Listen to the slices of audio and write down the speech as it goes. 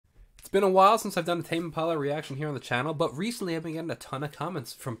been a while since I've done a Tame Impala reaction here on the channel, but recently I've been getting a ton of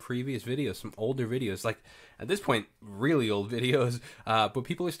comments from previous videos, some older videos, like at this point, really old videos, but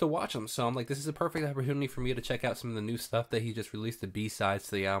people are still watching them, so I'm like, this is a perfect opportunity for me to check out some of the new stuff that he just released, the B-sides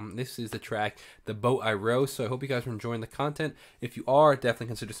to the album. This is the track, The Boat I Row, so I hope you guys are enjoying the content. If you are, definitely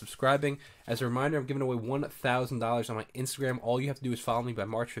consider subscribing. As a reminder, I'm giving away $1,000 on my Instagram. All you have to do is follow me by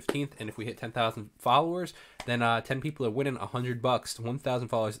March 15th, and if we hit 10,000 followers, then 10 people are winning $100, 1,000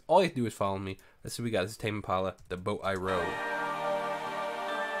 followers. All you have to do is follow me. Let's see what we got. This is Tame Impala, The Boat I Row.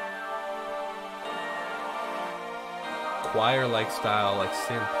 Choir-like style, like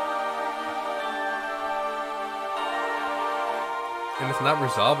synth. And it's not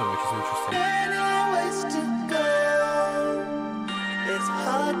resolving, which is interesting. Anyways to go. It's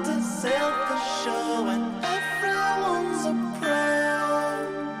hard to sell the show and everyone's a pro.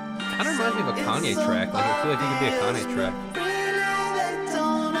 Kind of reminds me of a Kanye track. Like, I feel like it could be a Kanye track.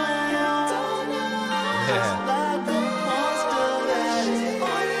 Yeah.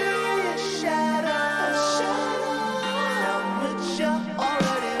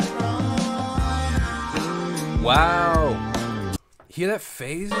 Wow. Hear that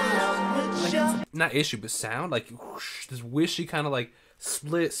phase? Like, not issue, but sound? Like, whoosh, this wishy kind of like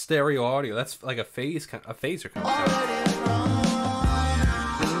split stereo audio. That's like a phaser kind of sound.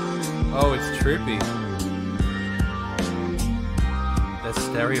 Oh, it's trippy. That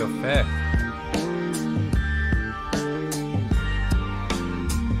stereo effect.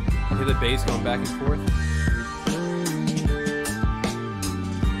 Hear the bass going back and forth?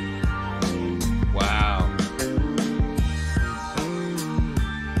 Wow.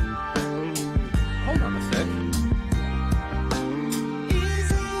 Hold on a sec.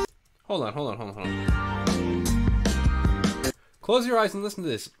 Hold on. Close your eyes and listen to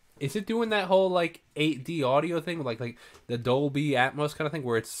this. Is it doing that whole like 8D audio thing, like the Dolby Atmos kind of thing,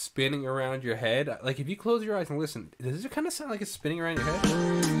 where it's spinning around your head? Like if you close your eyes and listen, does it kind of sound like it's spinning around your head?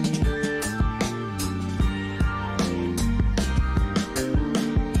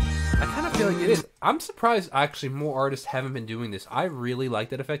 I kind of feel like it is. I'm surprised actually more artists haven't been doing this. I really like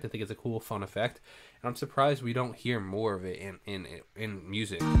that effect. I think it's a cool, fun effect, and I'm surprised we don't hear more of it in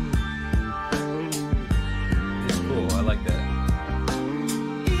music. It's cool. I like that.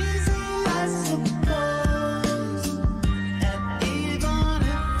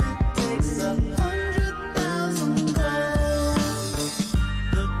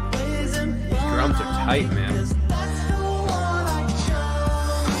 Drums are tight, man.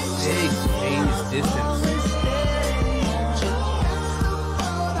 Big phase distance.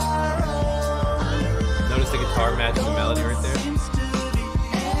 Notice the guitar matching the melody right there.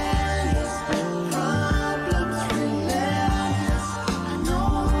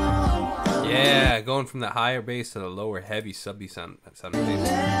 Yeah, going from the higher bass to the lower heavy subby sound bass.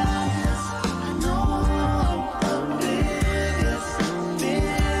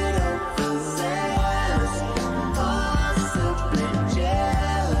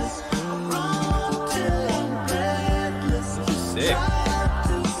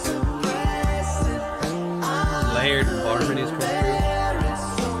 Layered harmonies come through.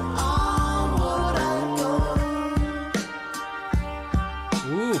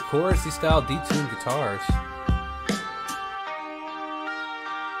 Ooh, chorusy style detuned guitars.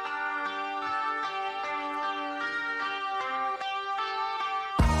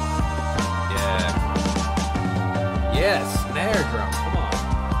 Yeah. Yeah, snare drum. Come on.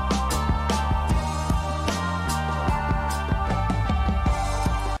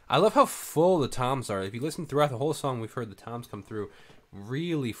 I love how full the toms are. If you listen throughout the whole song, we've heard the toms come through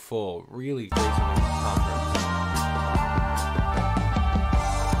really full, really great tom drums.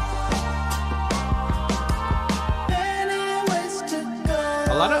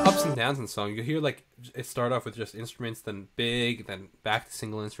 A lot of ups and downs in the song. You hear like it start off with just instruments, then big, then back to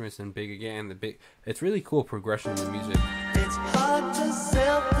single instruments, then big again, the big. It's really cool progression in the music. It's hard to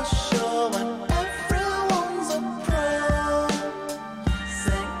sell the show when everyone's a pro.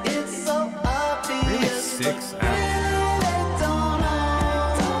 Sing it's so obvious. Really 6 hours.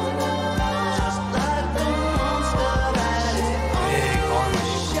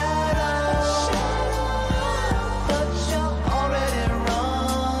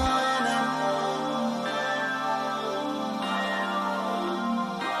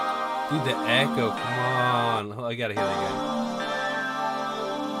 Dude, the echo, come on. I gotta hear that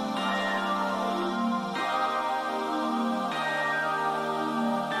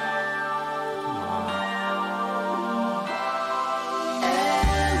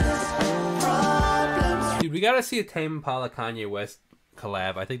again. Dude, we gotta see a Tame Impala Kanye West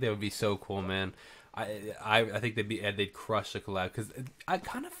collab. I think that would be so cool, man. I think they'd crush the collab, because I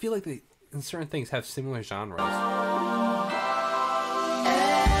kind of feel like they in certain things have similar genres.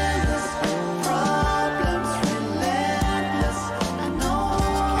 Endless problems, relentless. I know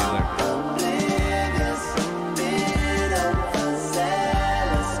oblivious, bit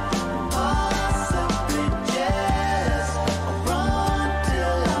overzealous, possibly jealous. I run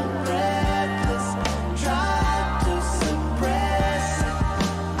till I'm breathless, try to suppress it.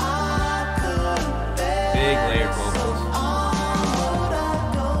 I couldn't bear Big layered vocals. onward I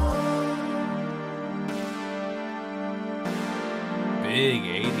go. Big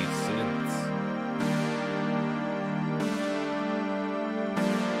 80s synths.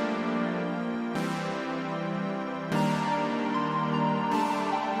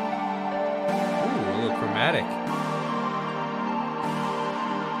 Ooh, a little chromatic.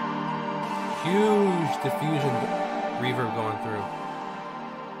 Huge diffusion reverb going through.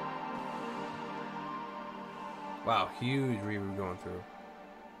 Wow, huge reverb going through.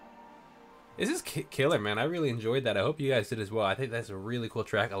 This is killer, man. I really enjoyed that. I hope you guys did as well. I think that's a really cool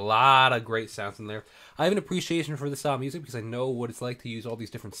track. A lot of great sounds in there. I have an appreciation for the style of music because I know what it's like to use all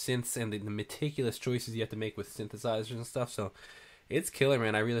these different synths and the meticulous choices you have to make with synthesizers and stuff. So it's killer,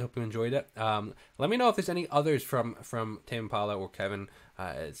 man. I really hope you enjoyed it. Let me know if there's any others from Tame Impala or Kevin.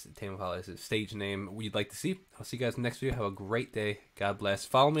 Tame Impala is his stage name you'd like to see. I'll see you guys next video. Have a great day. God bless.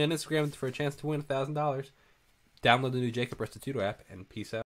 Follow me on Instagram for a chance to win $1,000. Download the new Jacob Restituto app, and peace out.